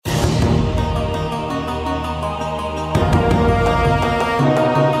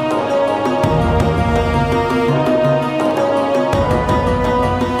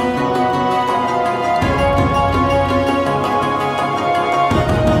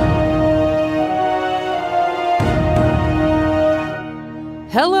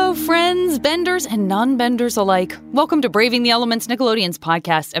friends, benders and non-benders alike. Welcome to Braving the Elements, Nickelodeon's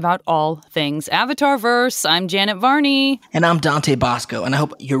podcast about all things Avatarverse. I'm Janet Varney. And I'm Dante Bosco, and I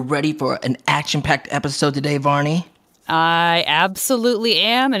hope you're ready for an action-packed episode today, Varney. I absolutely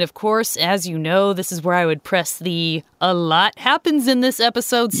am, and of course, as you know, this is where I would press the "a lot happens in this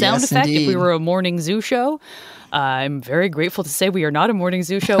episode" sound effect indeed. if we were a morning zoo show. I'm very grateful to say we are not a morning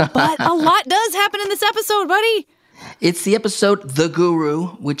zoo show, but a lot does happen in this episode, buddy. It's the episode The Guru,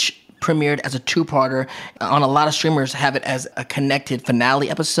 which premiered as a two-parter. On a lot of streamers have it as a connected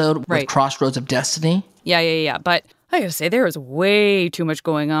finale episode with Crossroads of Destiny. Yeah. But I gotta say, there is way too much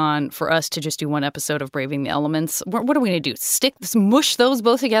going on for us to just do one episode of Braving the Elements. What are we gonna do? Mush those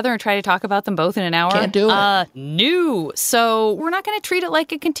both together and try to talk about them both in an hour? Can't do it. No. So we're not gonna treat it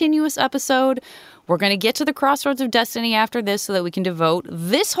like a continuous episode. We're gonna get to the Crossroads of Destiny after this so that we can devote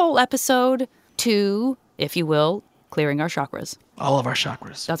this whole episode to, if you will, clearing our chakras. All of our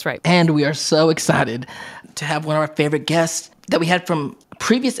chakras. That's right. And we are so excited to have one of our favorite guests that we had from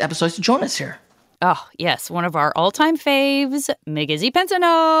previous episodes to join us here. Oh, yes, one of our all-time faves, Migizzy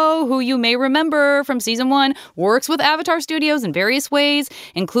Pensano, who you may remember from Season 1, works with Avatar Studios in various ways,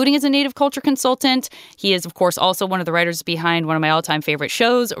 including as a native culture consultant. He is, of course, also one of the writers behind one of my all-time favorite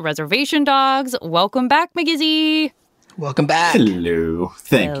shows, Reservation Dogs. Welcome back, Migizzy. Welcome back. Hello.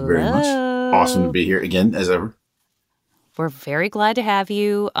 Thank you very much. Awesome to be here again, as ever. We're very glad to have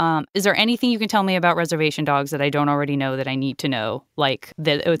you. Is there anything you can tell me about Reservation Dogs that I don't already know that I need to know? Like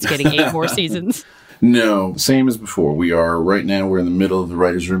that it's getting 8 more seasons? No, same as before. We're in the middle of the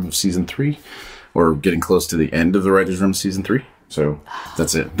writer's room of season 3, or getting close to the end of the writer's room of season 3. So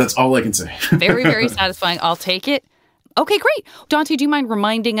that's it. That's all I can say. Very, very satisfying. I'll take it. Okay, great. Dante, do you mind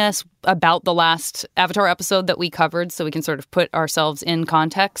reminding us about the last Avatar episode that we covered so we can sort of put ourselves in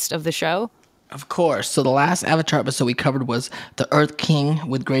context of the show? Of course. So the last Avatar episode we covered was the Earth King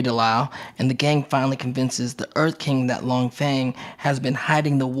with Grey DeLisle, and the gang finally convinces the Earth King that Long Feng has been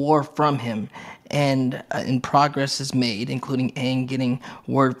hiding the war from him, and progress is made, including Aang getting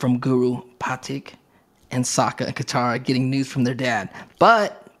word from Guru Patik, and Sokka and Katara getting news from their dad.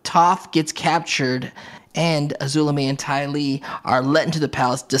 But Toph gets captured, and Azulami and Ty Lee are let into the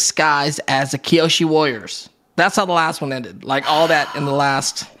palace disguised as the Kyoshi warriors. That's how the last one ended. Like all that in the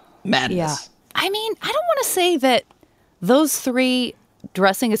last madness. Yeah. I mean, I don't want to say that those 3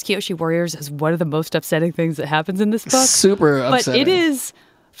 dressing as Kyoshi warriors is one of the most upsetting things that happens in this book. Super upsetting. But it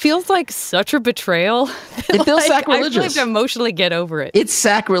feels like such a betrayal. It feels sacrilegious. I really have to emotionally get over it. It's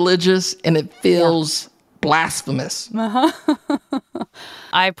sacrilegious and it feels blasphemous.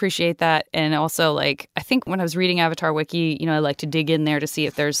 I appreciate that. And also, I think when I was reading Avatar Wiki, I like to dig in there to see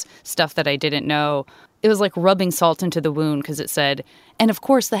if there's stuff that I didn't know. It was like rubbing salt into the wound because it said, and of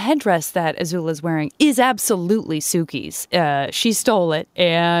course the headdress that Azula's wearing is absolutely Suki's. She stole it.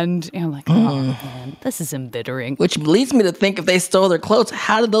 And I'm like, oh man, this is embittering. Which leads me to think if they stole their clothes,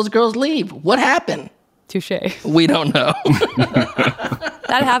 how did those girls leave? What happened? Touché. We don't know.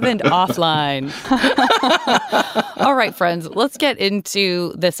 That happened offline. All right, friends, let's get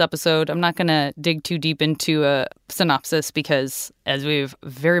into this episode. I'm not going to dig too deep into a synopsis because, as we've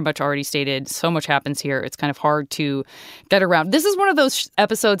very much already stated, so much happens here. It's kind of hard to get around. This is one of those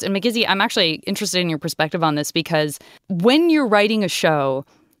episodes, and Migizzy, I'm actually interested in your perspective on this because when you're writing a show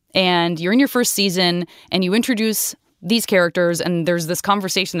and you're in your first season and you introduce these characters, and there's this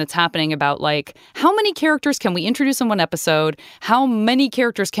conversation that's happening about, how many characters can we introduce in one episode? How many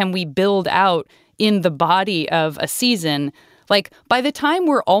characters can we build out in the body of a season? By the time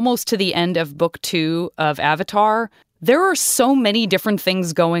we're almost to the end of book 2 of Avatar, there are so many different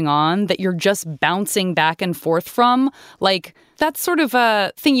things going on that you're just bouncing back and forth from. That's sort of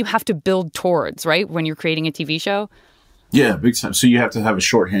a thing you have to build towards, right? When you're creating a TV show. Yeah, big time. So you have to have a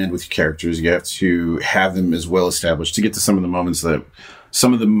shorthand with your characters. You have to have them as well established to get to some of the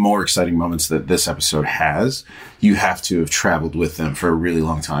more exciting moments that this episode has. You have to have traveled with them for a really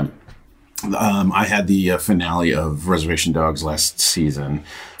long time. I had the finale of Reservation Dogs last season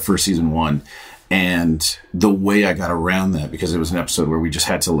for season 1. And the way I got around that, because it was an episode where we just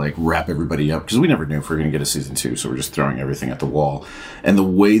had to wrap everybody up, because we never knew if we were going to get a season 2, so we're just throwing everything at the wall. And the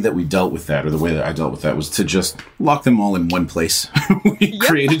way that we dealt with that, or the way that I dealt with that, was to just lock them all in one place. We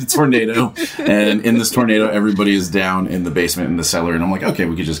created a tornado, and in this tornado, everybody is down in the basement, in the cellar, and I'm like, okay,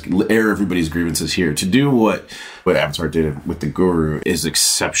 we could just air everybody's grievances here. To do what Avatar did with the Guru is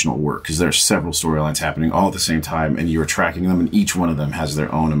exceptional work, because there are several storylines happening all at the same time, and you're tracking them, and each one of them has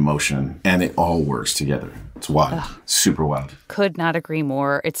their own emotion, and it all works together. It's wild. Super wild. Could not agree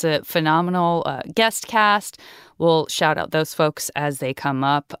more. It's a phenomenal guest cast. We'll shout out those folks as they come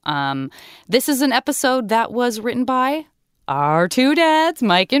up. This is an episode that was written by our two dads,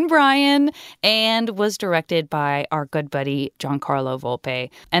 Mike and Brian, and was directed by our good buddy, Giancarlo Volpe.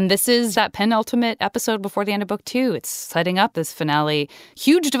 And this is that penultimate episode before the end of book 2. It's setting up this finale.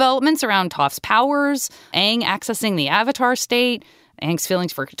 Huge developments around Toph's powers, Aang accessing the Avatar state, Aang's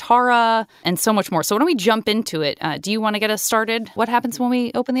feelings for Katara, and so much more. So why don't we jump into it? Do you want to get us started? What happens when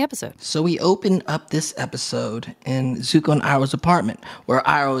we open the episode? So we open up this episode in Zuko and Iroh's apartment, where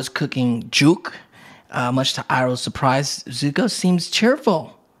Iroh is cooking juk. Much to Iroh's surprise, Zuko seems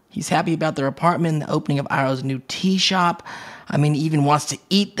cheerful. He's happy about their apartment and the opening of Iroh's new tea shop. I mean, he even wants to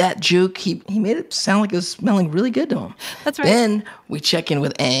eat that juk. He made it sound like it was smelling really good to him. That's right. Then we check in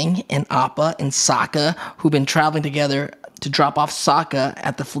with Aang and Appa and Sokka, who've been traveling together to drop off Sokka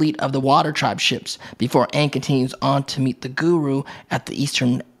at the fleet of the Water Tribe ships before Aang continues on to meet the Guru at the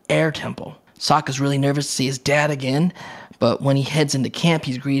Eastern Air Temple. Sokka's really nervous to see his dad again, but when he heads into camp,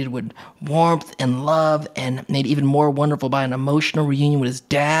 he's greeted with warmth and love and made even more wonderful by an emotional reunion with his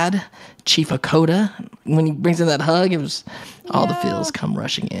dad, Chief Hakoda. When he brings in that hug, it was all the feels come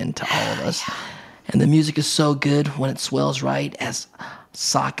rushing in to all of us. And the music is so good when it swells right as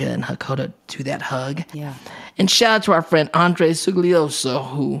Sokka and Hakoda do that hug. Yeah. And shout out to our friend Andre Suglioso,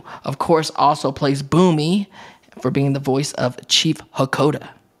 who, of course, also plays Boomy for being the voice of Chief Hakoda.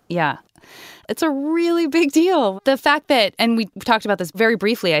 Yeah. It's a really big deal. The fact that, and we talked about this very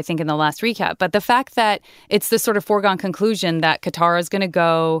briefly, I think, in the last recap, but the fact that it's this sort of foregone conclusion that Katara is going to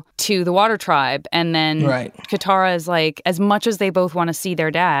go to the Water Tribe, and then Katara is like, as much as they both want to see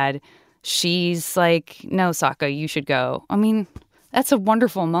their dad, she's like, no, Sokka, you should go. I mean, that's a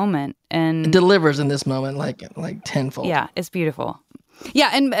wonderful moment. And it delivers in this moment like tenfold. Yeah, it's beautiful.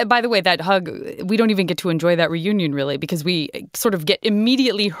 Yeah, and by the way, that hug, we don't even get to enjoy that reunion, really, because we sort of get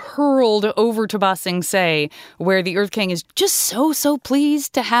immediately hurled over to Ba Sing Se, where the Earth King is just so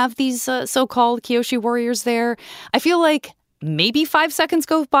pleased to have these so-called Kyoshi warriors there. I feel like maybe 5 seconds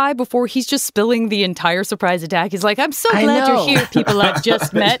go by before he's just spilling the entire surprise attack. He's like, I'm so glad you're here, people I've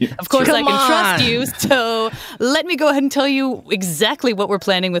just met. Of course, I can trust you. So let me go ahead and tell you exactly what we're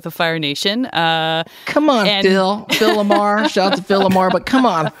planning with the Fire Nation. Come on, Phil. Phil Lamar. Shout out to Phil Lamar. But come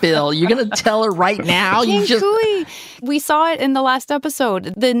on, Phil. You're going to tell her right now? We saw it in the last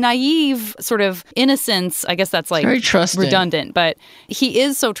episode. The naive sort of innocence, I guess that's like very trusting. Redundant, but he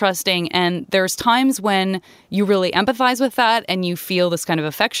is so trusting. And there's times when you really empathize with that and you feel this kind of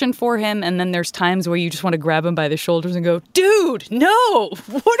affection for him. And then there's times where you just want to grab him by the shoulders and go, dude, no,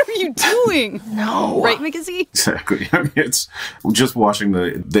 what are you doing? No. Right, Mikazi? Exactly. I mean, it's just watching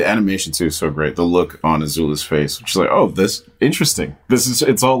the animation too is so great. The look on Azula's face, which is like, oh, this interesting.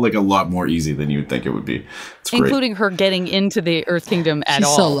 It's all like a lot more easy than you would think it would be. It's great. Including her getting into the Earth Kingdom at all.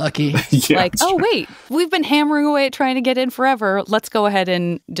 She's so lucky. Yeah, like, oh, wait, we've been hammering away at trying to get in forever. Let's go ahead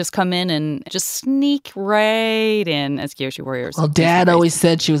and just come in and just sneak right in as Kyoshi warriors. Well, Dad always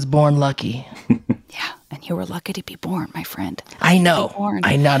said she was born lucky. Yeah, and you were lucky to be born, my friend. I know.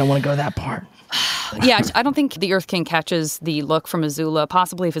 I don't want to go to that part. Yeah, I don't think the Earth King catches the look from Azula.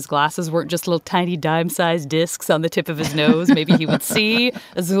 Possibly if his glasses weren't just little tiny dime-sized discs on the tip of his nose, maybe he would see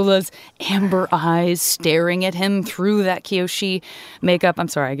Azula's amber eyes staring at him through that Kyoshi makeup. I'm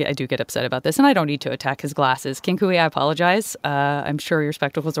sorry, I do get upset about this, and I don't need to attack his glasses. King Kui, I apologize. I'm sure your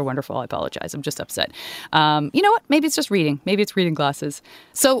spectacles are wonderful. I apologize. I'm just upset. You know what? Maybe it's just reading. Maybe it's reading glasses.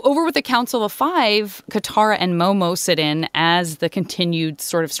 So over with the Council of Five, Katara and Momo sit in as the continued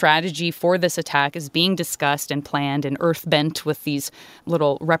sort of strategy for this attack is being discussed and planned and earth-bent with these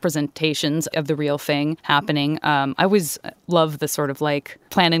little representations of the real thing happening. I always love the sort of like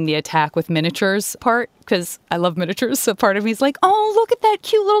planning the attack with miniatures part because I love miniatures. So part of me is like, oh, look at that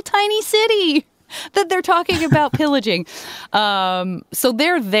cute little tiny city that they're talking about pillaging. So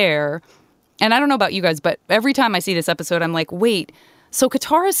they're there. And I don't know about you guys, but every time I see this episode, I'm like, wait, so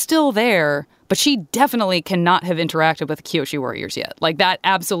Katara's still there, but she definitely cannot have interacted with the Kyoshi warriors yet. Like, that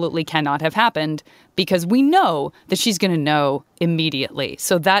absolutely cannot have happened because we know that she's going to know immediately.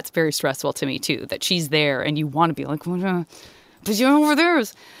 So that's very stressful to me, too, that she's there and you want to be like, but you're over there.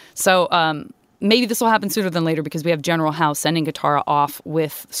 So maybe this will happen sooner than later because we have General Hao sending Katara off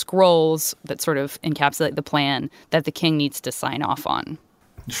with scrolls that sort of encapsulate the plan that the king needs to sign off on.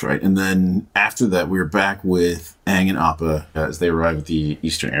 That's right. And then after that, we're back with Aang and Appa as they arrive at the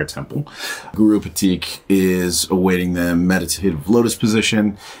Eastern Air Temple. Guru Patik is awaiting them, meditative lotus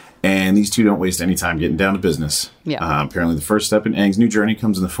position, and these two don't waste any time getting down to business. Yeah. Apparently, the first step in Aang's new journey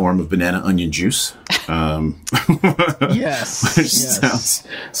comes in the form of banana onion juice. Yes. Which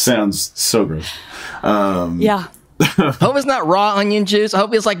sounds so gross. Yeah. Hope it's not raw onion juice. I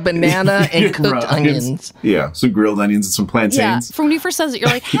hope it's like banana and cooked onions. Yeah, some grilled onions and some plantains. Yeah, from when you first says it, you're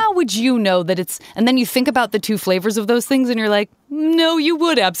like, how would you know that it's... And then you think about the two flavors of those things and you're like, no, you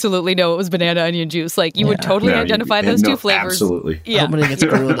would absolutely know it was banana onion juice. Like, you would totally identify those two flavors. Absolutely. Yeah. Hoping it's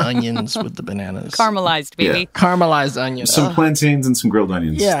grilled onions with the bananas. Caramelized, baby. Yeah. Caramelized onions. Some plantains and some grilled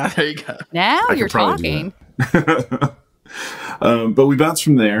onions. Yeah, there you go. Now I you're could probably talking. But we bounce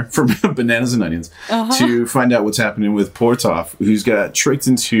from there, from bananas and onions, to find out what's happening with Portov, who's got tricked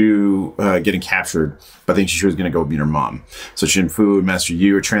into getting captured by thinking she was going to go meet her mom. So Shinfu and Master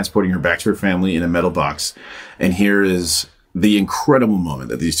Yu are transporting her back to her family in a metal box. And here is the incredible moment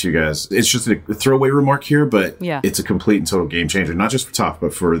that these two guys... It's just a throwaway remark here, but it's a complete and total game changer, not just for Toph,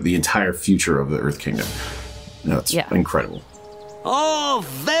 but for the entire future of the Earth Kingdom. No, it's incredible. Oh,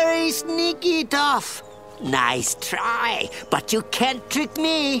 very sneaky, Toph. Nice try, but you can't trick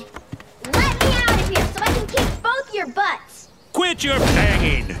me. Let me out of here so I can kick both your butts. Quit your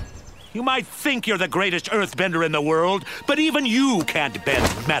banging. You might think you're the greatest earthbender in the world, but even you can't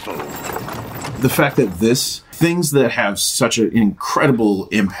bend metal. The fact that things that have such an incredible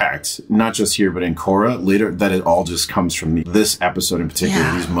impact, not just here, but in Korra later, that it all just comes from this episode in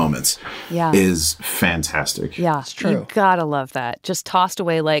particular, these moments, is fantastic. Yeah, it's true. You gotta love that. Just tossed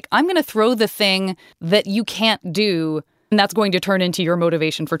away like, I'm gonna throw the thing that you can't do, and that's going to turn into your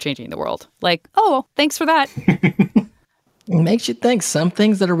motivation for changing the world. Like, oh, thanks for that. It makes you think some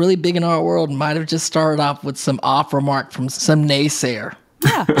things that are really big in our world might have just started off with some off remark from some naysayer.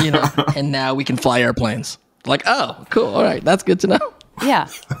 Yeah. And now we can fly airplanes. Like, oh, cool. All right. That's good to know. Yeah.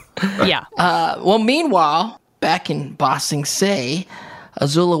 Yeah. Well, meanwhile, back in Ba Sing Se,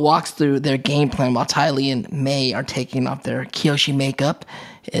 Azula walks through their game plan while Ty Lee and May are taking off their Kyoshi makeup.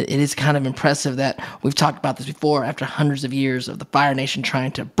 It is kind of impressive that we've talked about this before. After hundreds of years of the Fire Nation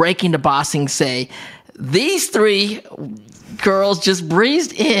trying to break into Ba Sing Se, these three girls just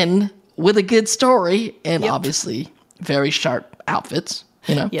breezed in with a good story and obviously very sharp outfits.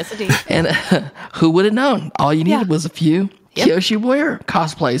 Yes, indeed. And who would have known? All you needed was a few Kyoshi Warrior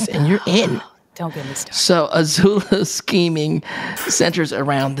cosplays, and you're in. Don't get me started. So Azula's scheming centers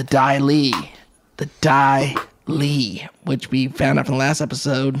around the Dai Li. The Dai Li, which we found out from the last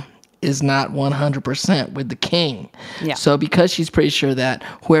episode, is not 100% with the king. Yeah. So because she's pretty sure that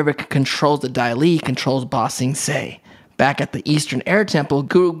whoever controls the Dai Li controls Ba Sing Se. Back at the Eastern Air Temple,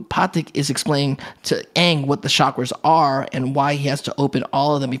 Guru Pathik is explaining to Aang what the chakras are and why he has to open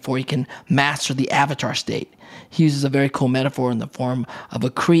all of them before he can master the avatar state. He uses a very cool metaphor in the form of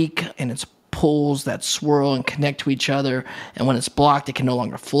a creek and its pools that swirl and connect to each other, and when it's blocked, it can no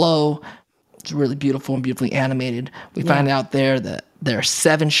longer flow. It's really beautiful and beautifully animated. We find out there that there are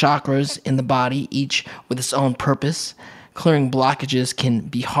 7 chakras in the body, each with its own purpose. Clearing blockages can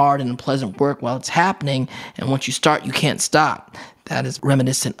be hard and unpleasant work while it's happening, and once you start, you can't stop. That is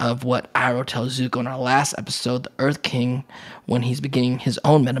reminiscent of what Iroh tells Zuko in our last episode, the Earth King, when he's beginning his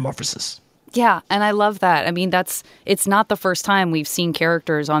own metamorphosis. Yeah, and I love that. I mean, it's not the first time we've seen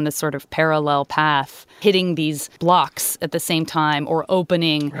characters on this sort of parallel path hitting these blocks at the same time or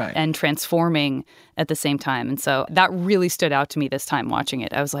opening and transforming at the same time. And so that really stood out to me this time watching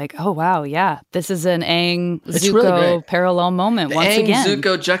it. I was like, oh, wow, yeah, this is an Aang-Zuko really parallel moment the once again.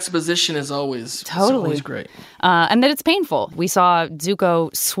 Aang-Zuko juxtaposition is always great. And that it's painful. We saw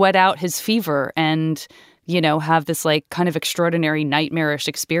Zuko sweat out his fever and have this like kind of extraordinary nightmarish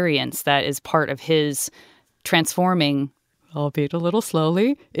experience that is part of his transforming, albeit a little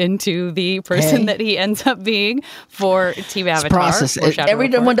slowly, into the person that he ends up being for Team Avatar. Process.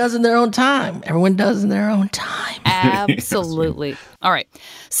 Everyone does in their own time. Everyone does in their own time. Absolutely. All right.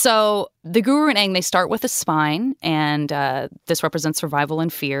 So the Guru and Aang, they start with a spine, and this represents survival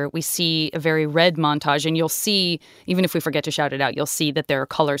and fear. We see a very red montage, and you'll see, even if we forget to shout it out, you'll see that there are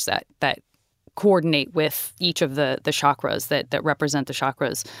colors that coordinate with each of the chakras that represent the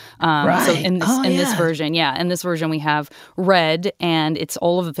chakras. So in this version, we have red, and it's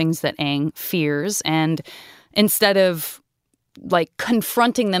all of the things that Aang fears. And instead of like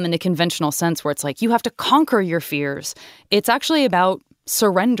confronting them in the conventional sense where it's like, you have to conquer your fears, it's actually about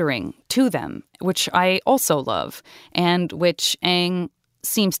surrendering to them, which I also love, and which Aang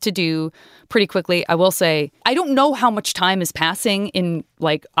seems to do pretty quickly. I will say, I don't know how much time is passing in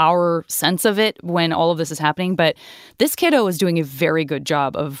like our sense of it when all of this is happening, but this kiddo is doing a very good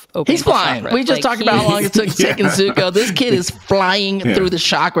job of opening. He's flying. We just talked about how long it took taking Zuko. This kid is flying through the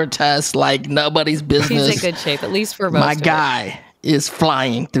chakra test like nobody's business. He's in good shape, at least for most My of guy is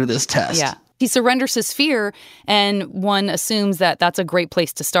flying through this test. Yeah. He surrenders his fear, and one assumes that that's a great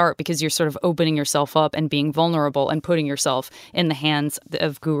place to start because you're sort of opening yourself up and being vulnerable and putting yourself in the hands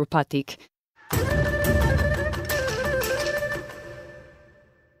of Guru Pathik.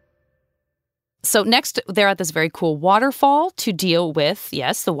 So next, they're at this very cool waterfall to deal with,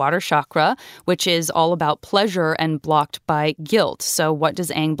 yes, the water chakra, which is all about pleasure and blocked by guilt. So what does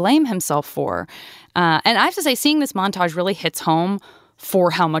Aang blame himself for? And I have to say, seeing this montage really hits home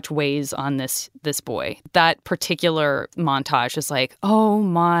for how much weighs on this boy. That particular montage is like, oh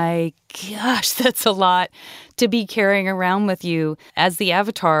my gosh, that's a lot to be carrying around with you as the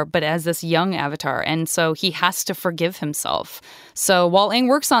Avatar, but as this young Avatar. And so he has to forgive himself. So while Aang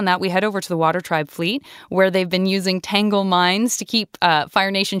works on that, we head over to the Water Tribe fleet, where they've been using Tangle mines to keep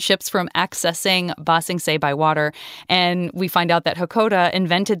Fire Nation ships from accessing Ba Sing Se by water. And we find out that Hakoda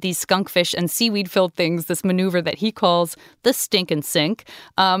invented these skunkfish and seaweed-filled things, this maneuver that he calls the stink and sink.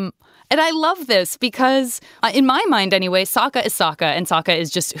 And I love this because, in my mind anyway, Sokka is Sokka, and Sokka is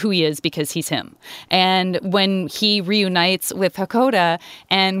just who he is because he's him. And when he reunites with Hakoda,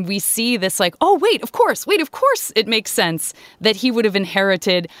 and we see this like, oh, wait, of course, it makes sense that he would have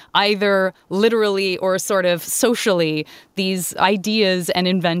inherited either literally or sort of socially these ideas and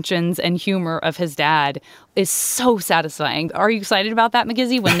inventions and humor of his dad is so satisfying. Are you excited about that,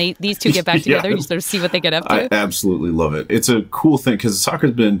 McGizzy, when these two get back together? You sort of see what they get up to? I absolutely love it. It's a cool thing because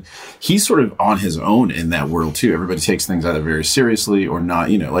Sokka's he's sort of on his own in that world too. Everybody takes things either very seriously or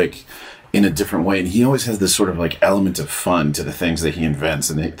not, like in a different way. And he always has this sort of like element of fun to the things that he invents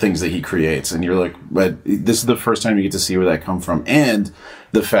and the things that he creates. And you're like, but this is the first time you get to see where that come from. And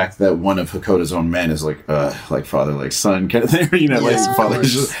the fact that one of Hakoda's own men is like father, like son kind of thing, like father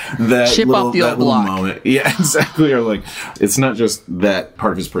is just that Chip little, off the that old little block. moment. Yeah, exactly. Or like, it's not just that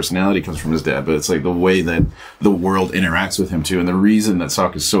part of his personality comes from his dad, but it's like the way that the world interacts with him too. And the reason that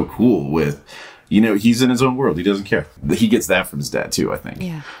Sokka's so cool with, he's in his own world. He doesn't care. He gets that from his dad too, I think.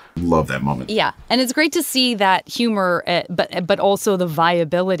 Yeah. Love that moment. Yeah, and it's great to see that humor, but also the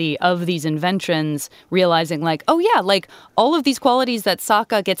viability of these inventions, realizing like, oh yeah, like all of these qualities that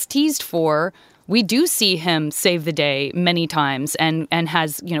Sokka gets teased for, we do see him save the day many times and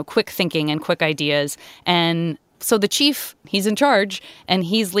has, quick thinking and quick ideas. And so the chief, he's in charge and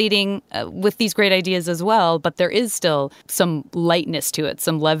he's leading with these great ideas as well. But there is still some lightness to it,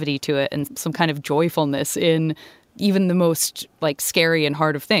 some levity to it, and some kind of joyfulness in even the most like scary and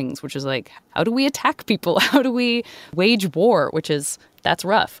hard of things, which is like, how do we attack people? How do we wage war? That's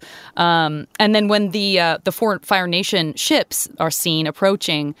rough. And then when the four Fire Nation ships are seen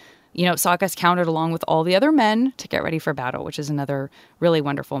approaching, Sokka's counted along with all the other men to get ready for battle, which is another really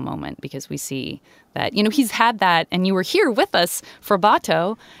wonderful moment because we see that, he's had that, and you were here with us for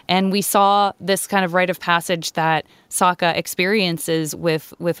Bato, and we saw this kind of rite of passage that Sokka experiences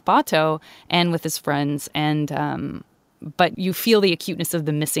with Bato and with his friends, and but you feel the acuteness of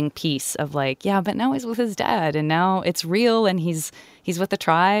the missing piece of like, yeah, but now he's with his dad, and now it's real, and he's with the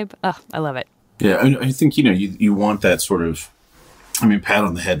tribe. Oh, I love it. Yeah, I think, you want that sort of, pat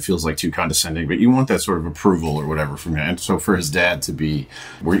on the head feels like too condescending, but you want that sort of approval or whatever from him. And so for his dad to be,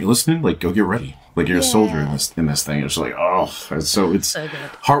 were you listening? Like, go get ready. Like, you're a soldier in this thing. It's like, it's so good.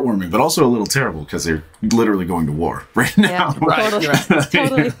 Heartwarming, but also a little terrible because they're literally going to war right now. Yeah,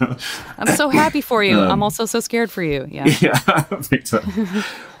 totally. I'm so happy for you. I'm also so scared for you. Yeah. Yeah, big time.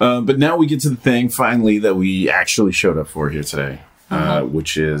 But now we get to the thing finally that we actually showed up for here today,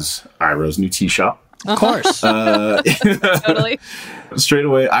 which is Iroh's new tea shop. Of course. Totally. Straight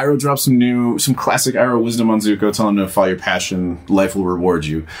away, Iroh drops some classic Iroh wisdom on Zuko, telling him to follow your passion, life will reward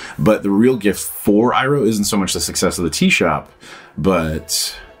you. But the real gift for Iroh isn't so much the success of the tea shop,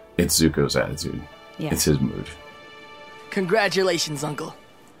 but it's Zuko's attitude. Yeah. It's his mood. Congratulations, Uncle.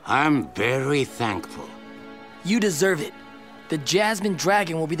 I'm very thankful. You deserve it. The Jasmine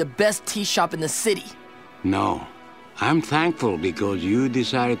Dragon will be the best tea shop in the city. No. I'm thankful because you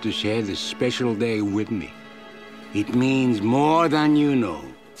decided to share this special day with me. It means more than you know.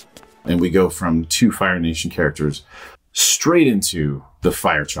 And we go from two Fire Nation characters straight into the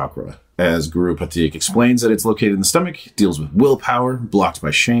fire chakra, as Guru Patik explains that it's located in the stomach, deals with willpower, blocked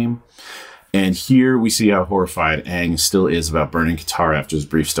by shame. And here we see how horrified Aang still is about burning Katara after his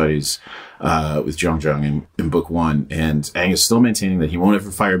brief studies with Zhang in Book 1. And Aang is still maintaining that he won't ever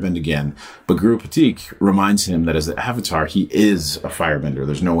firebend again. But Guru Patik reminds him that as the Avatar, he is a firebender.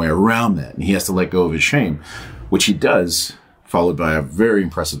 There's no way around that. And he has to let go of his shame, which he does, followed by a very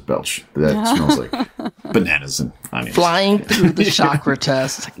impressive belch that smells like bananas and onions. Flying through the chakra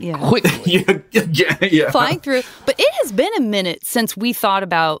test quickly. Yeah. Flying through. But it has been a minute since we thought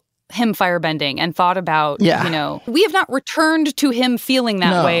about him firebending and thought about, we have not returned to him feeling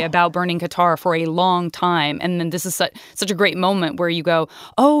that way about burning Katara for a long time. And then this is such a great moment where you go,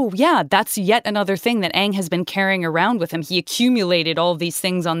 oh yeah, that's yet another thing that Aang has been carrying around with him. He accumulated all of these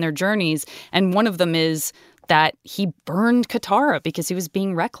things on their journeys. And one of them is that he burned Katara because he was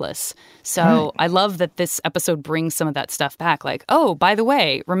being reckless. So I love that this episode brings some of that stuff back. Like, oh, by the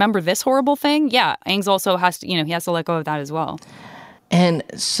way, remember this horrible thing? Yeah, Aang's also has to, he has to let go of that as well. And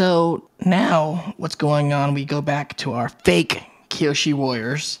so now what's going on, we go back to our fake Kyoshi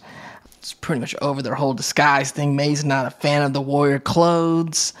warriors. It's pretty much over their whole disguise thing. May's not a fan of the warrior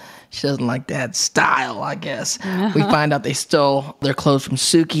clothes. She doesn't like that style, I guess. We find out they stole their clothes from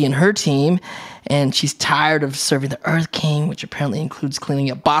Suki and her team, and she's tired of serving the Earth King, which apparently includes cleaning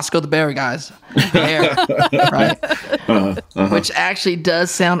up Bosco the bear, guys. Bear, right? Which actually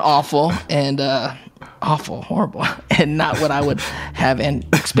does sound awful and awful, horrible, and not what I would have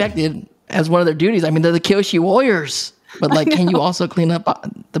expected as one of their duties. I mean, they're the Kyoshi warriors, but like, can you also clean up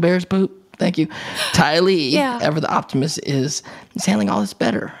the bear's poop? Thank you. Ty Lee, ever the optimist, is handling all this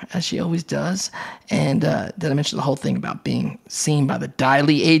better, as she always does. And did I mention the whole thing about being seen by the Dai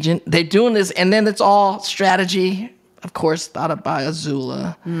Li agent? They're doing this, and then it's all strategy, of course, thought up by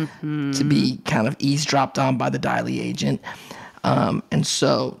Azula to be kind of eavesdropped on by the Dai Li agent. And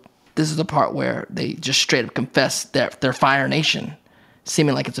so this is the part where they just straight up confess that they're Fire Nation,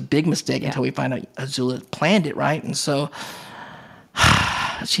 seeming like it's a big mistake until we find out Azula planned it, right? And so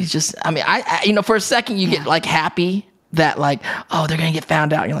she's just, I mean, I for a second you get like happy that like, oh, they're going to get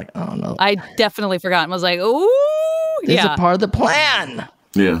found out. You're like, oh no. I definitely forgot and was like, ooh, this is a part of the plan.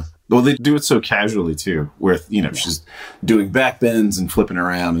 Yeah. Well, they do it so casually too, where, she's doing back bends and flipping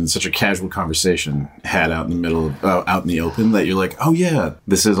around in such a casual conversation had out in the middle of, out in the open that you're like, oh yeah,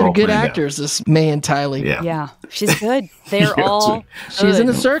 this is all good actors, this May and Ty Lee. Yeah. She's good. They're all She's in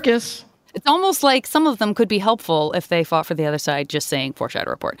the circus. It's almost like some of them could be helpful if they fought for the other side, just saying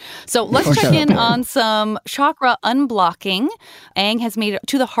foreshadow report. So let's check in on some chakra unblocking. Aang has made it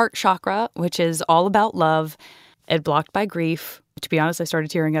to the heart chakra, which is all about love and blocked by grief. To be honest, I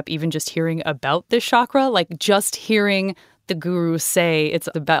started tearing up even just hearing about this chakra, like just hearing the guru say it's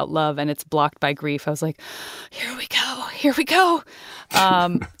about love and it's blocked by grief. I was like, here we go.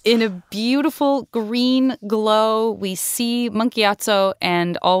 In a beautiful green glow, we see Monk Gyatso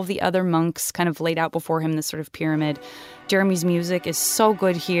and all the other monks kind of laid out before him, this sort of pyramid. Jeremy's music is so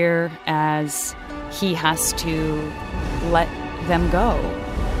good here as he has to let them go.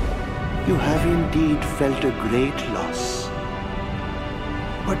 You have indeed felt a great loss.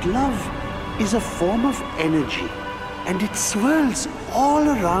 But love is a form of energy, and it swirls all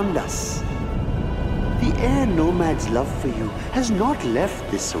around us. The air nomad's love for you has not left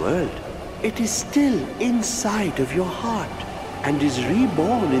this world. It is still inside of your heart and is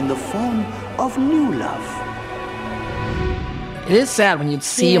reborn in the form of new love. It is sad when you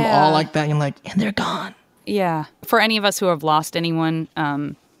see them all like that, and you're like, and they're gone. Yeah. For any of us who have lost anyone,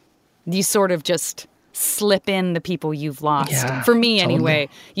 you sort of just slip in the people you've lost. Yeah, for me, anyway,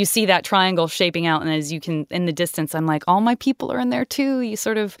 you see that triangle shaping out, and as you can, in the distance, I'm like, all my people are in there too. You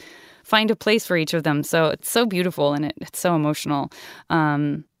sort of find a place for each of them. So it's so beautiful, and it's so emotional.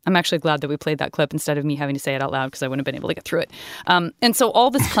 I'm actually glad that we played that clip instead of me having to say it out loud because I wouldn't have been able to get through it. And so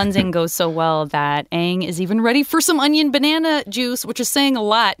all this cleansing goes so well that Aang is even ready for some onion banana juice, which is saying a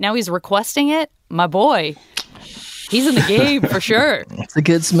lot. Now he's requesting it. My boy. He's in the game for sure. It's a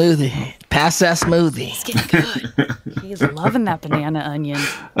good smoothie. Pass that smoothie. He's getting good. He's loving that banana onion.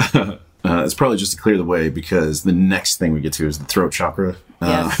 It's probably just to clear the way because the next thing we get to is the throat chakra,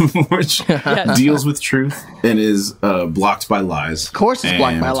 which deals with truth and is blocked by lies. Of course it's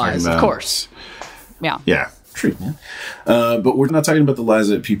blocked by lies. Of course. Yeah. Yeah. Truth, man. But we're not talking about the lies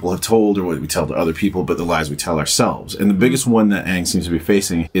that people have told or what we tell to other people, but the lies we tell ourselves. And the biggest one that Aang seems to be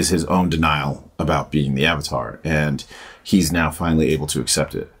facing is his own denial about being the Avatar. And he's now finally able to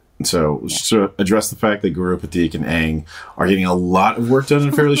accept it. And so let's just address the fact that Guru, Pathik, and Aang are getting a lot of work done in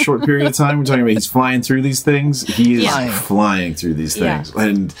a fairly short period of time. We're talking about he's flying through these things. He is flying through these things.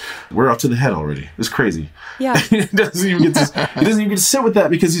 And we're up to the head already. It's crazy. Yeah. he doesn't even get to sit with that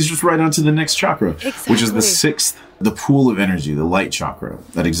because he's just right on to the next chakra, which is the sixth, the pool of energy, the light chakra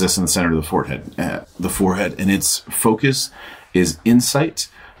that exists in the center of the forehead. And its focus is insight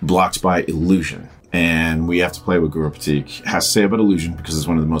blocked by illusion. And we have to play what Guru Pathik has to say about illusion because it's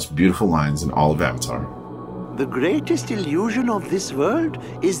one of the most beautiful lines in all of Avatar. The greatest illusion of this world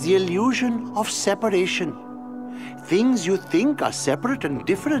is the illusion of separation. Things you think are separate and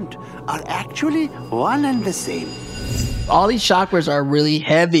different are actually one and the same. All these chakras are really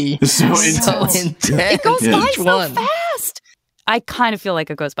heavy. So intense. It goes by so fast. I kind of feel like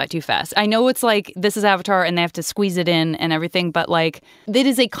it goes by too fast. I know it's like, this is Avatar and they have to squeeze it in and everything, but like, it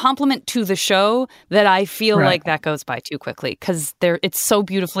is a compliment to the show that I feel like that goes by too quickly because it's so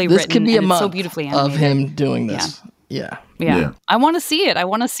beautifully written. This could be a month so beautifully animated. of him doing this. Yeah. Yeah. I want to see it. I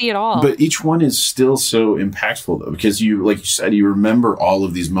want to see it all. But each one is still so impactful, though, because you, like you said, you remember all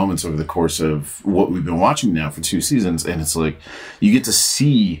of these moments over the course of what we've been watching now for 2 seasons. And it's like, you get to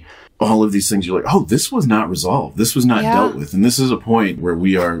see all of these things. You're like, oh, this was not resolved. This was not dealt with. And this is a point where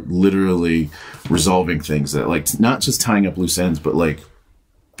we are literally resolving things that, like, not just tying up loose ends, but like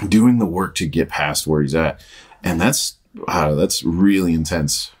doing the work to get past where he's at. And that's really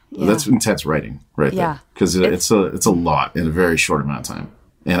intense. Yeah. That's intense writing there. Because it's a lot in a very short amount of time.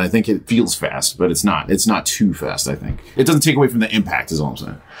 And I think it feels fast, but it's not. It's not too fast, I think. It doesn't take away from the impact, is all I'm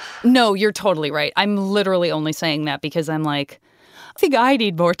saying. No, you're totally right. I'm literally only saying that because I'm like, I think I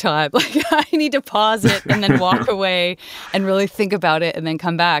need more time. Like, I need to pause it and then walk away and really think about it and then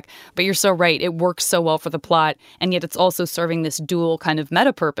come back. But you're so right. It works so well for the plot. And yet it's also serving this dual kind of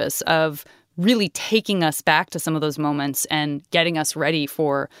meta purpose of really taking us back to some of those moments and getting us ready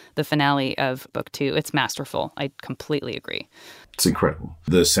for the finale of book 2. It's masterful. I completely agree. It's incredible.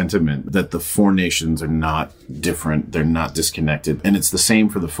 The sentiment that the 4 nations are not different, they're not disconnected. And it's the same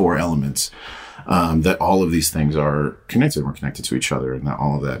for the 4 elements, that all of these things are connected. We're connected to each other and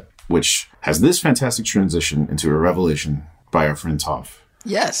all of that, which has this fantastic transition into a revelation by our friend Toph.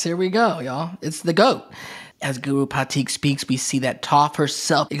 Yes, here we go, y'all. It's the GOAT. As Guru Patik speaks, we see that Toph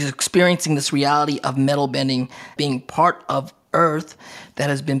herself is experiencing this reality of metal bending, being part of Earth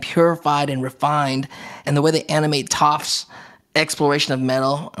that has been purified and refined. And the way they animate Toph's exploration of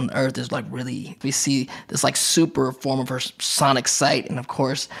metal on Earth is like really, we see this like super form of her sonic sight. And of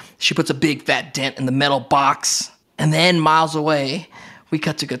course, she puts a big fat dent in the metal box. And then miles away, we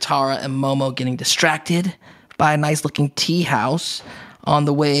cut to Katara and Momo getting distracted by a nice looking tea house on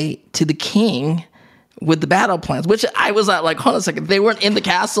the way to the king with the battle plans, which I was like, hold on a second. They weren't in the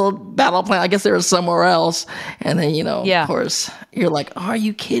castle battle plan. I guess they were somewhere else. And then, of course, you're like, are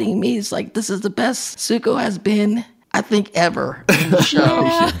you kidding me? It's like, this is the best Zuko has been, I think, ever in the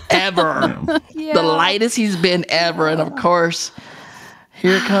show. Ever. Yeah. The lightest he's been ever. And of course,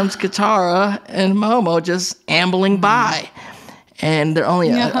 here comes Katara and Momo just ambling by. And they're only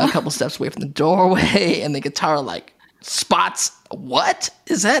a couple steps away from the doorway. And then Katara like spots, what?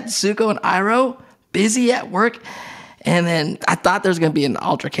 Is that Zuko and Iroh busy at work? And then I thought there was going to be an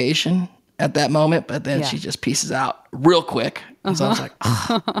altercation at that moment, but then she just pieces out real quick. And so I was like,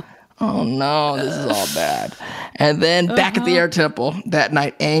 oh no, this is all bad. And then back at the air temple that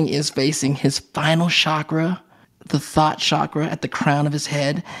night, Aang is facing his final chakra, the thought chakra at the crown of his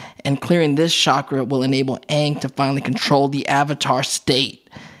head. And clearing this chakra will enable Aang to finally control the avatar state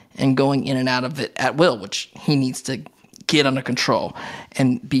and going in and out of it at will, which he needs to get under control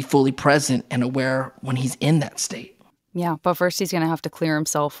and be fully present and aware when he's in that state. Yeah, but first he's going to have to clear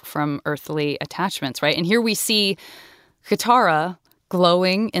himself from earthly attachments, right? And here we see Katara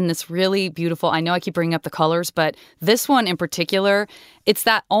glowing in this really beautiful, I know I keep bringing up the colors, but this one in particular, it's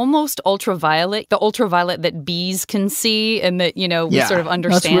that almost ultraviolet, the ultraviolet that bees can see and that, we sort of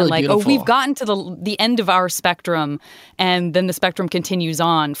understand really like, beautiful. We've gotten to the end of our spectrum and then the spectrum continues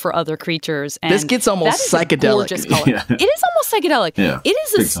on for other creatures. And this gets almost psychedelic. Gorgeous color. Yeah. It is almost psychedelic. Yeah. It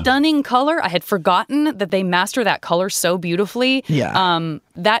is a stunning color. I had forgotten that they master that color so beautifully. Yeah.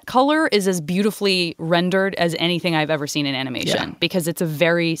 That color is as beautifully rendered as anything I've ever seen in animation because it's a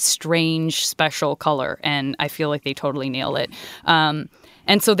very strange, special color, and I feel like they totally nail it.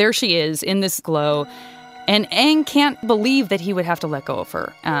 And so there she is in this glow, and Aang can't believe that he would have to let go of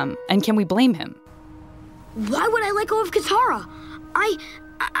her. And can we blame him? Why would I let go of Katara?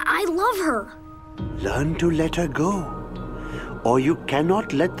 I love her. Learn to let her go, or you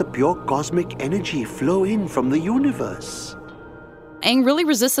cannot let the pure cosmic energy flow in from the universe. Aang really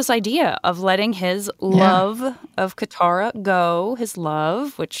resists this idea of letting his love of Katara go, his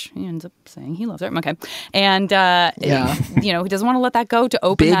love, which he ends up saying he loves her. Okay. And, he doesn't want to let that go to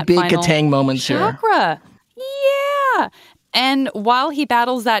open that final big Katang moments chakra. Here. Yeah. And while he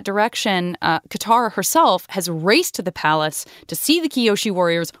battles that direction, Katara herself has raced to the palace to see the Kyoshi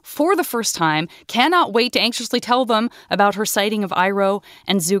warriors for the first time, cannot wait to anxiously tell them about her sighting of Iroh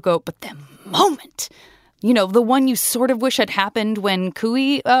and Zuko. But the moment... the one you sort of wish had happened when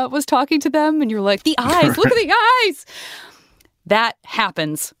Kui was talking to them, and you're like, the eyes, look at the eyes. That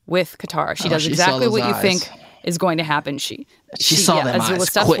happens with Katara. She does exactly what you think is going to happen. She saw them Azula eyes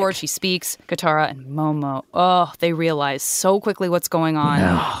steps quick. forward, she speaks. Katara and Momo, they realize so quickly what's going on.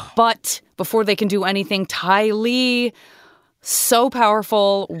 No. But before they can do anything, Ty Lee, so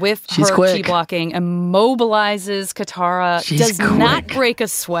powerful with She's her quick. chi blocking, immobilizes Katara, does not break a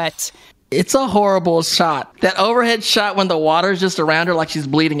sweat. It's a horrible shot. That overhead shot when the water's just around her like she's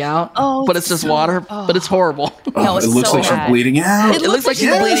bleeding out. Oh, but it's just water. But it's horrible. No, it looks like she's bleeding out. It looks like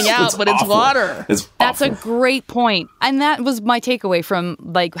she's bleeding out, but it's water. That's a great point. And that was my takeaway from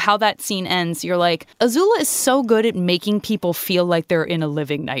like how that scene ends. You're like, Azula is so good at making people feel like they're in a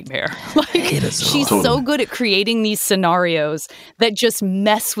living nightmare. Like she's so good at creating these scenarios that just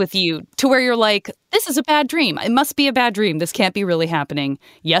mess with you to where you're like, this is a bad dream. It must be a bad dream. This can't be really happening.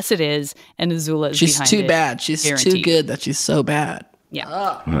 Yes, it is. And Azula is She's behind too it. bad. She's Guaranteed. too good that she's so bad.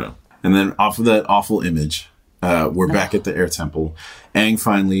 Yeah. And then off of that awful image, we're back at the Air Temple. Aang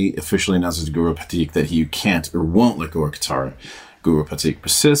finally officially announces to Guru Patik that he can't or won't let go of Katara. Guru Patik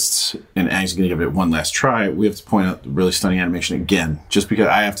persists, and Aang's going to give it one last try. We have to point out the really stunning animation again, just because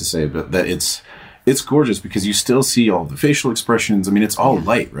I have to say that it's gorgeous because you still see all the facial expressions. I mean, it's all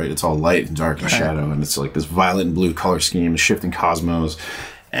light, right? It's all light and dark and shadow, and it's like this violet and blue color scheme, shifting cosmos.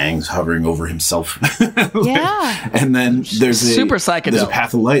 Aang's hovering over himself. Yeah. And then there's super psychedelic. There's a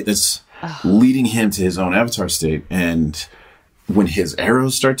path of light that's leading him to his own avatar state. And when his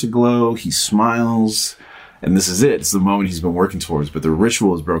arrows start to glow, he smiles. And this is it. It's the moment he's been working towards. But the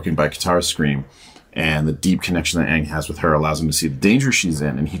ritual is broken by Katara's scream. And the deep connection that Aang has with her allows him to see the danger she's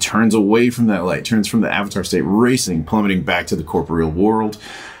in. And he turns away from that light, turns from the avatar state, racing, plummeting back to the corporeal world.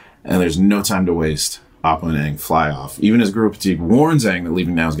 And there's no time to waste. Appa and Aang fly off. Even as Guru Patik warns Aang that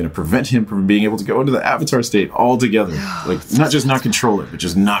leaving now is going to prevent him from being able to go into the avatar state altogether. Like, not just not control it, but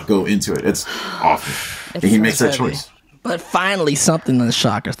just not go into it. It's awful. And he makes that choice. But finally, something in the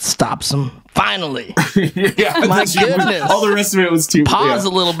shocker stops him. Finally. Yeah, my goodness. All the rest of it was too... Pause a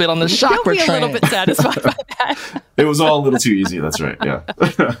little bit on the chakra You'll be a little bit satisfied by that. It was all a little too easy. That's right. Yeah.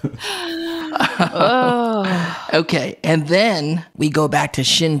 Okay, and then we go back to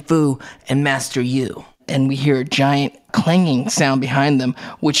Shin Fu and Master Yu. And we hear a giant clanging sound behind them,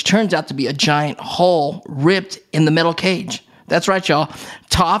 which turns out to be a giant hole ripped in the metal cage. That's right, y'all.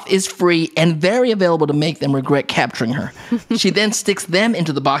 Toph is free and very available to make them regret capturing her. She then sticks them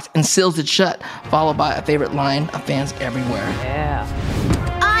into the box and seals it shut, followed by a favorite line of fans everywhere. Yeah.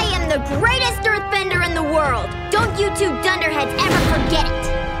 I am the greatest earthbender in the world. Don't you two dunderheads ever forget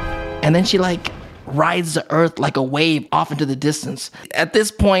it. And then she, rides the earth like a wave off into the distance. At this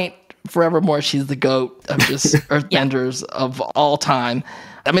point, forevermore, she's the GOAT of just earthbenders of all time.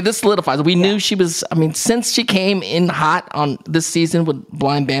 I mean, this solidifies. We knew she was, since she came in hot on this season with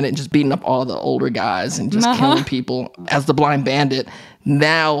Blind Bandit and just beating up all the older guys and just killing people as the Blind Bandit,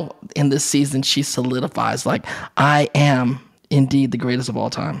 now in this season, she solidifies, I am indeed the greatest of all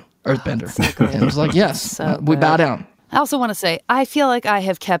time, earthbender. And it was like, yes, we bow down. I also want to say, I feel like I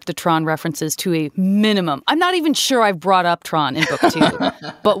have kept the Tron references to a minimum. I'm not even sure I've brought up Tron in Book 2.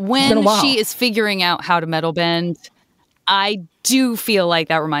 But when she is figuring out how to metal bend, I do feel like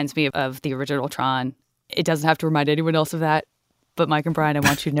that reminds me of the original Tron. It doesn't have to remind anyone else of that. But Mike and Brian, I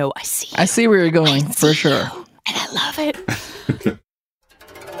want you to know, I see you. I see where you're going, for sure. And I love it.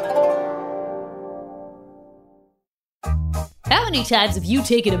 How many times have you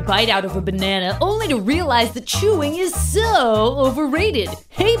taken a bite out of a banana only to realize that chewing is so overrated?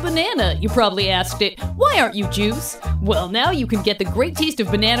 Hey banana, you probably asked it, why aren't you juice? Well, now you can get the great taste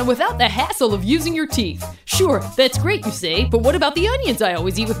of banana without the hassle of using your teeth. Sure, that's great you say, but what about the onions I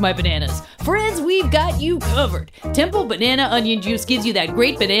always eat with my bananas? Friends, we've got you covered. Temple Banana Onion Juice gives you that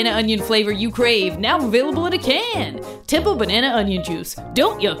great banana onion flavor you crave, now available in a can. Temple Banana Onion Juice.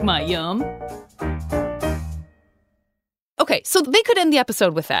 Don't yuck my yum. Okay, so they could end the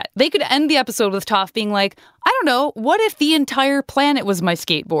episode with that. They could end the episode with Toph being like, I don't know, what if the entire planet was my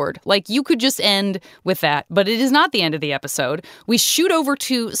skateboard? You could just end with that, but it is not the end of the episode. We shoot over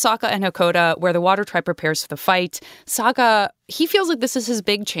to Sokka and Hakoda, where the Water Tribe prepares for the fight. Sokka, he feels like this is his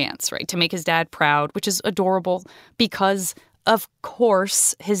big chance, right, to make his dad proud, which is adorable because, of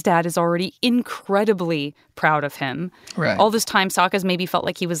course, his dad is already incredibly proud of him. Right. All this time, Sokka's maybe felt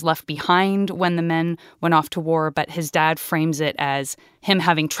like he was left behind when the men went off to war, but his dad frames it as him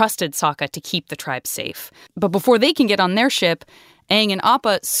having trusted Sokka to keep the tribe safe. But before they can get on their ship, Aang and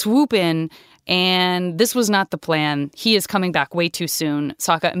Appa swoop in, and this was not the plan. He is coming back way too soon.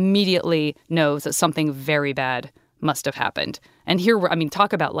 Sokka immediately knows that something very bad must have happened. And here,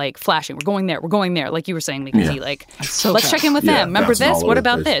 talk about flashing. We're going there. Like you were saying, Mackenzie, let's check in with them. Remember this? What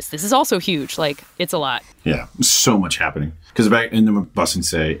about this? This is also huge. It's a lot. Yeah, so much happening. Because back in the Ba Sing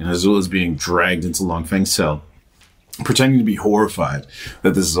Se, and Azula is being dragged into Long Feng's cell, pretending to be horrified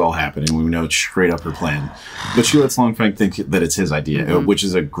that this is all happening. We know it's straight up her plan. But she lets Long Feng think that it's his idea, which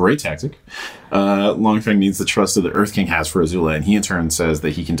is a great tactic. Long Feng needs the trust that the Earth King has for Azula, and he in turn says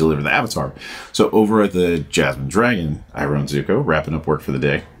that he can deliver the Avatar. So over at the Jasmine Dragon, Iroh and Zuko, wrapping up work for the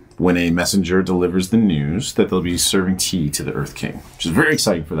day, when a messenger delivers the news that they'll be serving tea to the Earth King, which is very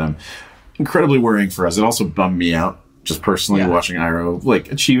exciting for them. Incredibly worrying for us. It also bummed me out, just personally, watching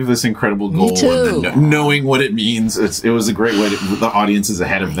Iroh achieve this incredible goal and then knowing what it means. It was a great way the audience is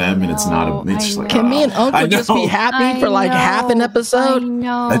ahead of them, and it's not it's just like, can me and Uncle just be happy for half an episode? I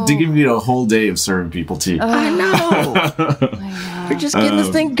know. I did give you a whole day of serving people tea. I know. We're just getting this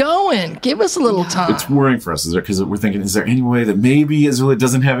thing going. Give us a little time. It's worrying for us, because we're thinking, is there any way that maybe Azula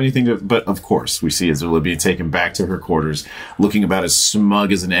doesn't have anything to... But of course, we see Azula being taken back to her quarters, looking about as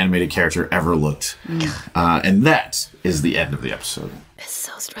smug as an animated character ever looked. And that is the end of the episode. It's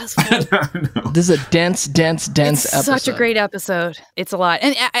so stressful. This is a dense episode. Such a great episode. It's a lot.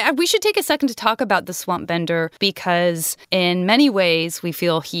 And we should take a second to talk about the Swamp Bender, because in many ways we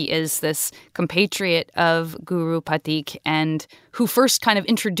feel he is this compatriot of Guru Pathik, and who first kind of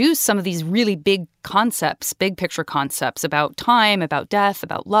introduced some of these really big concepts, big picture concepts about time, about death,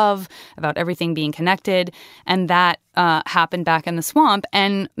 about love, about everything being connected. And that happened back in the swamp.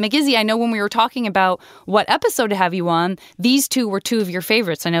 And McGizzy, I know when we were talking about what episode to have you on, these two were two of your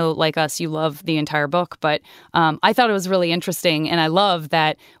favorites. I know, like us, you love the entire book, but I thought it was really interesting. And I love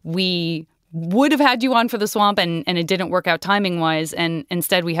that we would have had you on for the swamp and it didn't work out timing wise, and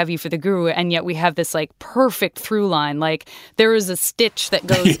instead we have you for the Guru, and yet we have this perfect through line. There is a stitch that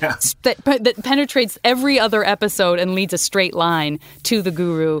goes that penetrates every other episode and leads a straight line to the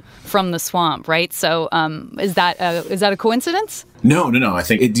Guru from the swamp, right? So is that a coincidence? No. I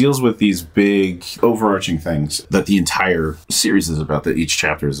think it deals with these big overarching things that the entire series is about, that each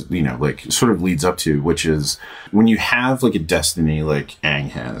chapter is, sort of leads up to, which is when you have a destiny like Aang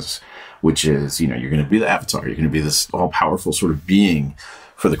has, which is, you're going to be the Avatar. You're going to be this all-powerful sort of being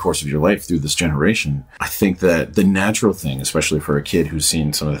for the course of your life through this generation. I think that the natural thing, especially for a kid who's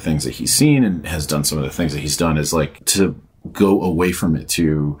seen some of the things that he's seen and has done some of the things that he's done, is to go away from it,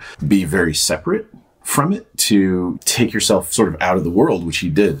 to be very separate from it, to take yourself sort of out of the world, which he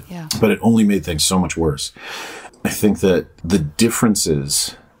did. Yeah. But it only made things so much worse. I think that the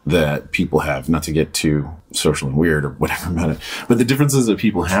differences that people have, not to get too social and weird or whatever about it, but the differences that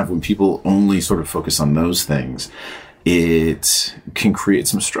people have when people only sort of focus on those things, it can create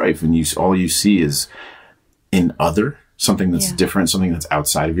some strife. And all you see is something that's different, something that's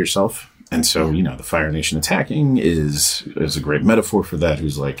outside of yourself. And so, the Fire Nation attacking is a great metaphor for that,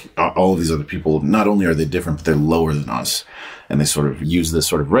 who's all of these other people, not only are they different, but they're lower than us. And they sort of use this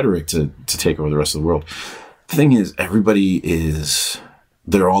sort of rhetoric to take over the rest of the world. The thing is,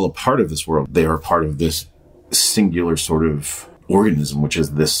 they're all a part of this world. They are a part of this singular sort of organism, which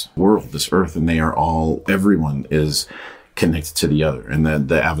is this world, this earth, and everyone is connected to the other. And then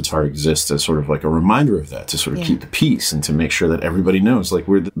the Avatar exists as sort of a reminder of that, to sort of keep the peace and to make sure that everybody knows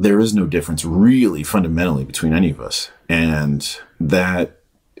there is no difference really fundamentally between any of us. And that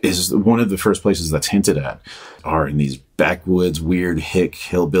is one of the first places that's hinted at, are in these backwoods, weird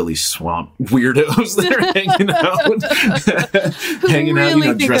hillbilly swamp weirdos that are hanging out,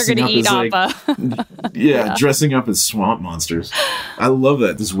 dressing up as dressing up as swamp monsters. I love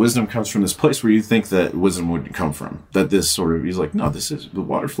that this wisdom comes from this place where you think that wisdom would come from. That this sort of, he's no, the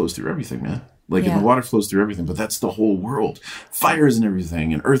water flows through everything, man. And the water flows through everything, but that's the whole world. Fire is in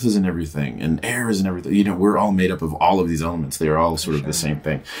everything, and earth is in everything, and air is in everything. We're all made up of all of these elements. They are all sort of the same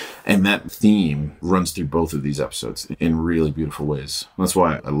thing. And that theme runs through both of these episodes in really beautiful ways. That's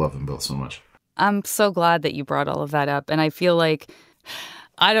why I love them both so much. I'm so glad that you brought all of that up. And I feel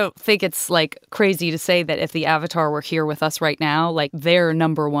I don't think it's crazy to say that if the Avatar were here with us right now, their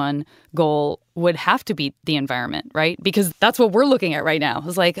number one goal would have to be the environment, right? Because that's what we're looking at right now.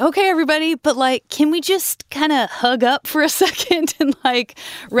 It's okay, everybody, but can we just kind of hug up for a second and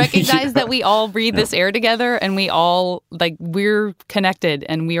recognize that we all breathe this air together, and we all we're connected,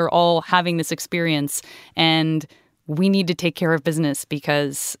 and we are all having this experience, and we need to take care of business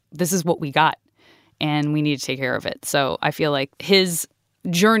because this is what we got and we need to take care of it. So I feel his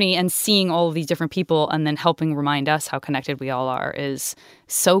journey and seeing all of these different people and then helping remind us how connected we all are is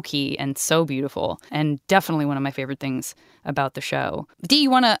so key and so beautiful, and definitely one of my favorite things about the show. Dee, you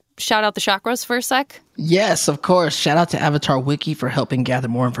want to shout out the chakras for a sec? Yes, of course. Shout out to Avatar Wiki for helping gather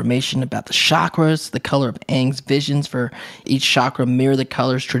more information about the chakras. The color of Aang's visions for each chakra mirror the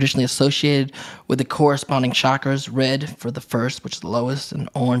colors traditionally associated with the corresponding chakras. Red for the first, which is the lowest, and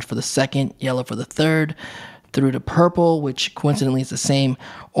orange for the second, yellow for the third, through to purple, which coincidentally is the same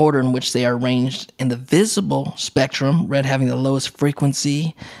order in which they are arranged in the visible spectrum, red having the lowest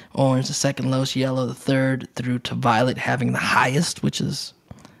frequency, orange the second lowest, yellow the third, through to violet having the highest, that's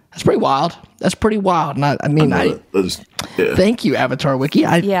pretty wild. That's pretty wild. Thank you, Avatar Wiki.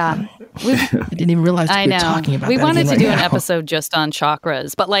 I didn't even realize we were talking about that. We wanted to do an now. episode just on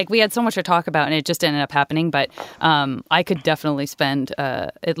chakras, but like we had so much to talk about and it just ended up happening. But I could definitely spend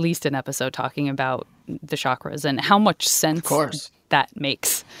at least an episode talking about the chakras and how much sense that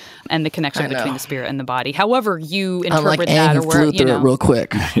makes and the connection between the spirit and the body. However you interpret that, or where, flew through it real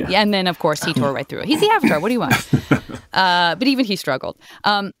quick. Yeah, and then of course he tore right through it. He's the Avatar. What do you want? But even he struggled.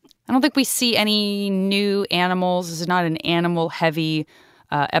 I don't think we see any new animals. This is not an animal-heavy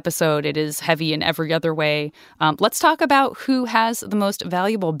episode. It is heavy in every other way. Let's talk about who has the most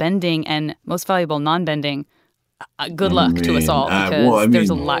valuable bending and most valuable non-bending. Good luck to us all, because there's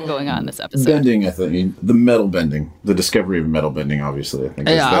a lot going on in this episode. Bending, I think, the metal bending, the discovery of metal bending, obviously. I think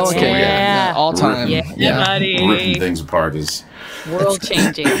that's all time. Buddy. Ripping things apart is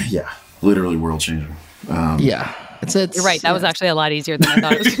world-changing. Yeah, literally world-changing. You're right. That was actually a lot easier than I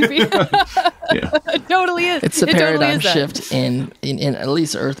thought it was going to be. It totally is. It's a paradigm shift in at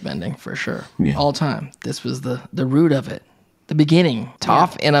least earthbending for sure. Yeah. All time. This was the root of it. The beginning.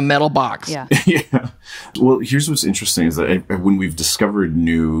 Toph in a metal box. Yeah. Well, here's what's interesting is that when we've discovered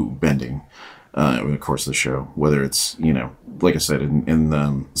new bending over the course of the show, whether it's, like I said, in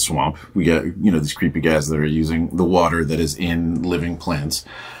the swamp, we get, these creepy guys that are using the water that is in living plants.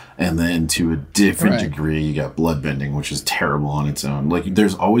 And then to a different degree, you got blood bending, which is terrible on its own. Like,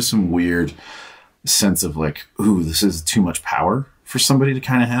 there's always some weird sense of like, ooh, this is too much power for somebody to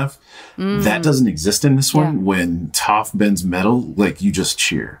kind of have. That doesn't exist in this one. When Toph bends metal, like, you just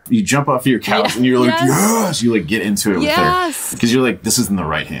cheer. You jump off your couch and you're like, yes! You like get into it with her. Because you're like, this is in the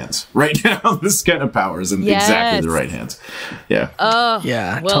right hands. Right now, this kind of power is in exactly the right hands. Yeah. Oh,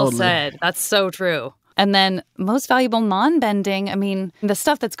 well totally. said. That's so true. And then most valuable non-bending, I mean, the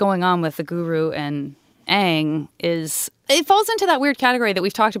stuff that's going on with the Guru and Aang it falls into that weird category that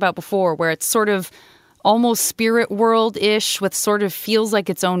we've talked about before, where it's sort of almost spirit world-ish, with sort of feels like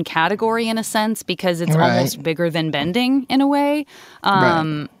its own category in a sense, because it's almost bigger than bending in a way.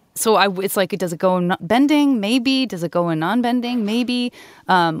 So it's like, does it go in bending? Maybe. Does it go in non-bending? Maybe.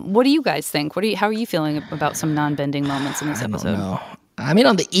 What do you guys think? How are you feeling about some non-bending moments in this episode? I don't know. I mean,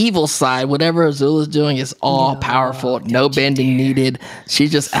 on the evil side, whatever Azula's doing is all powerful. No bending needed.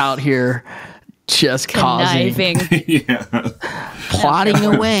 She's just out here just causing. Plotting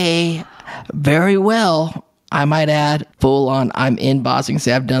away very well, I might add. Full on, I'm in Bossing.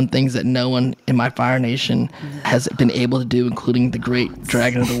 Say I've done things that no one in my Fire Nation has been able to do, including the great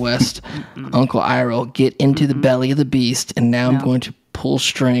Dragon of the West, Uncle Iroh. Get into the belly of the beast, and now I'm going to pull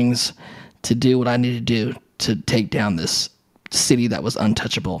strings to do what I need to do to take down this city that was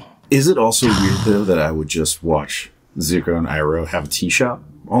untouchable. Is it also weird, though, that I would just watch Zuko and Iroh have a tea shop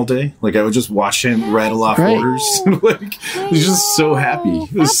all day? Like, I would just watch him rattle off orders. Like, he's just so happy.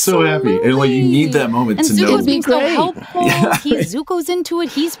 He's so happy. And, like, you need that moment and to Zuko's know. And being so helpful. Zuko's into it.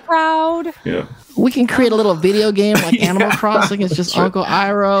 He's proud. Yeah. We can create a little video game like Animal Crossing. It's just Uncle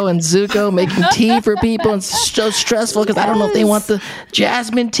Iroh and Zuko making tea for people, and it's so stressful because I don't know if they want the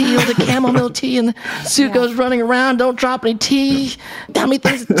jasmine tea or the chamomile tea, and Zuko's running around, don't drop any tea. How many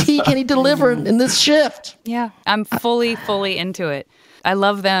things of tea can he deliver in this shift? Yeah, I'm fully into it. I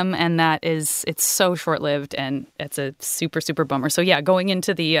love them, and it's so short-lived, and it's a super, super bummer. So yeah, going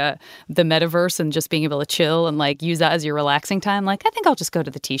into the metaverse and just being able to chill and like use that as your relaxing time, like I think I'll just go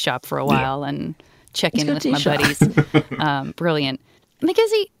to the tea shop for a while and check in with my buddies. Brilliant.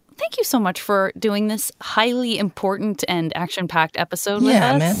 Mackenzie, thank you so much for doing this highly important and action-packed episode with us.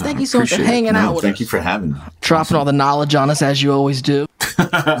 Yeah, man. Thank you so much for hanging out with us. Thank you for having me. Dropping all the knowledge on us as you always do.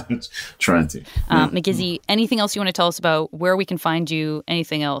 Trying to. Mackenzie, anything else you want to tell us about where we can find you?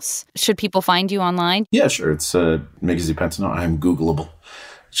 Anything else? Should people find you online? Yeah, sure. It's Mackenzie Pensano. I'm Googleable.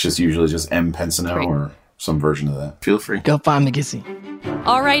 It's just usually just M Pensano or some version of that. Feel free. Go find Mackenzie.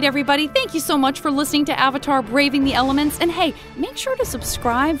 All right, everybody. Thank you so much for listening to Avatar Braving the Elements. And hey, make sure to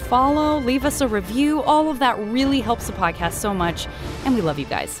subscribe, follow, leave us a review. All of that really helps the podcast so much. And we love you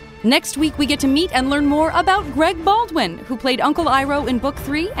guys. Next week, we get to meet and learn more about Greg Baldwin, who played Uncle Iroh in Book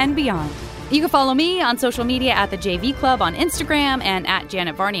 3 and beyond. You can follow me on social media at the JV Club on Instagram and at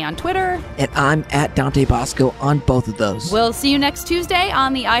Janet Varney on Twitter. And I'm at Dante Bosco on both of those. We'll see you next Tuesday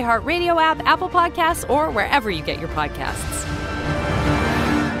on the iHeartRadio app, Apple Podcasts, or wherever you get your podcasts.